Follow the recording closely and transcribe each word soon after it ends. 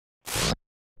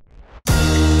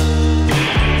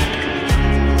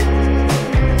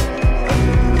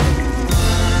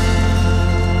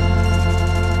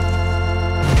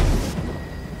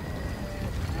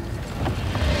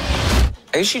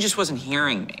guess she just wasn't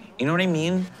hearing me. You know what I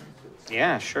mean?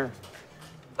 Yeah, sure.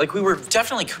 Like, we were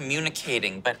definitely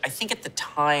communicating, but I think at the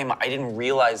time I didn't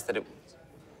realize that it...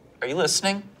 Are you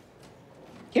listening?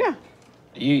 Yeah.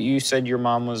 You said your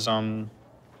mom was,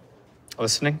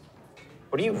 listening?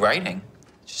 What are you writing?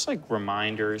 Just like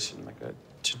reminders and like a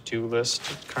to-do list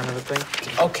kind of a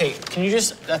thing. Okay, can you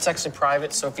just, that's actually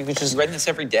private, so if you could just... You writing this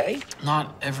every day?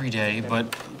 Not every day,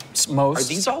 but most. Are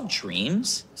these all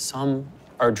dreams? Some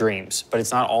are dreams, but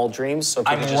it's not all dreams, so if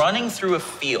you I'm could just... running through a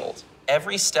field.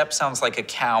 Every step sounds like a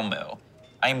cow moo.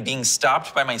 I am being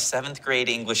stopped by my 7th grade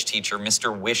English teacher,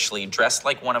 Mr. Wishley, dressed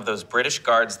like one of those British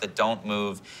guards that don't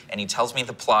move, and he tells me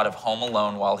the plot of Home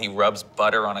Alone while he rubs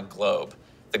butter on a globe.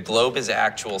 The globe is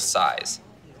actual size.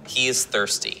 He is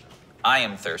thirsty. I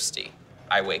am thirsty.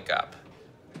 I wake up.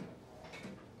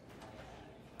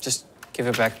 Just give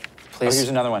it back, Oh, please. here's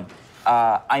another one.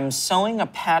 I'm sewing a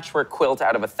patchwork quilt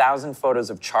out of 1,000 photos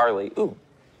of Charlie. Ooh.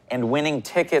 And winning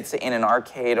tickets in an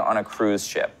arcade on a cruise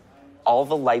ship. All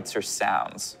the lights are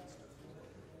sounds.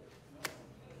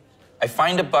 I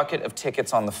find a bucket of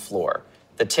tickets on the floor.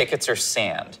 The tickets are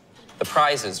sand. The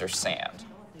prizes are sand.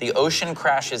 The ocean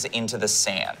crashes into the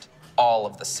sand. All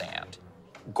of the sand.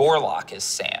 Gorlock is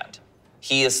sand.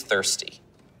 He is thirsty.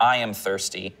 I am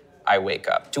thirsty. I wake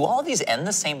up. Do all of these end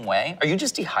the same way? Are you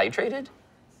just dehydrated?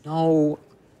 No,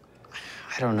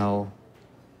 I don't know.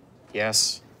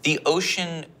 Yes. The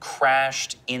ocean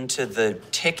crashed into the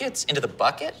tickets, into the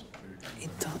bucket?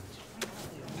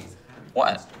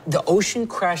 What? The ocean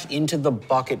crashed into the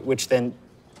bucket, which then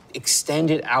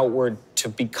extended outward to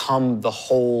become the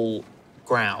whole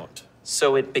ground.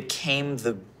 So it became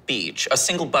the beach. A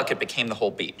single bucket became the whole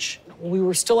beach. We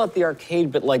were still at the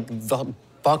arcade, but like the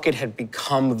bucket had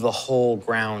become the whole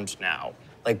ground now.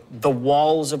 Like the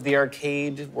walls of the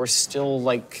arcade were still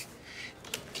like,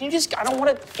 can you just, I don't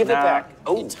want to give it back.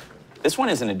 Oh, this one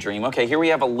isn't a dream. Okay, here we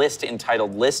have a list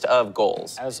entitled List of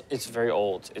Goals. It's very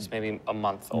old. It's maybe a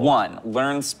month old. 1,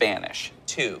 learn Spanish.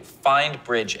 2, find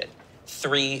Bridget.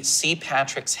 3, see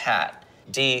Patrick's hat.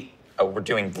 D, oh, we're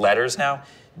doing letters now.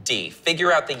 D,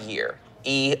 figure out the year.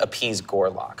 E, appease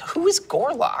Gorlock. Who is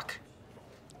Gorlock?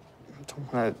 I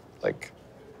don't want to, like,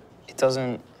 it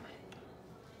doesn't.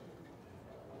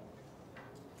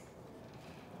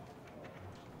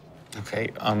 Okay,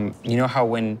 you know how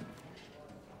when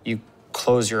you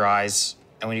close your eyes,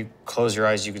 and when you close your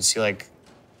eyes, you can see, like,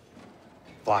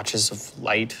 blotches of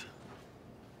light?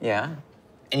 Yeah.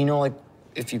 And you know, like,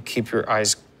 if you keep your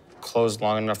eyes closed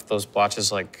long enough, those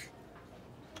blotches, like,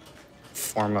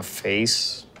 form a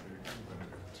face?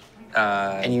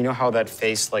 And you know how that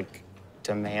face, like,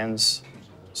 demands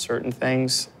certain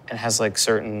things and has, like,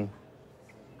 certain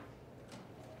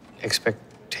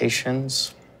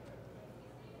expectations?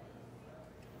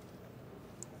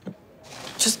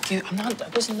 Just, I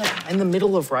wasn't like, in the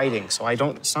middle of writing, so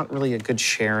it's not really a good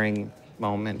sharing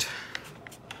moment.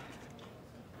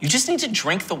 You just need to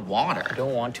drink the water. I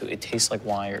don't want to. It tastes like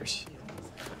wires.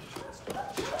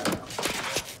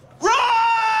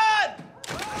 Run!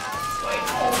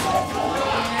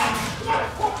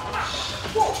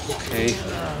 Okay.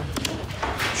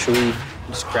 Should we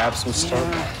just grab some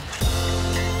stuff?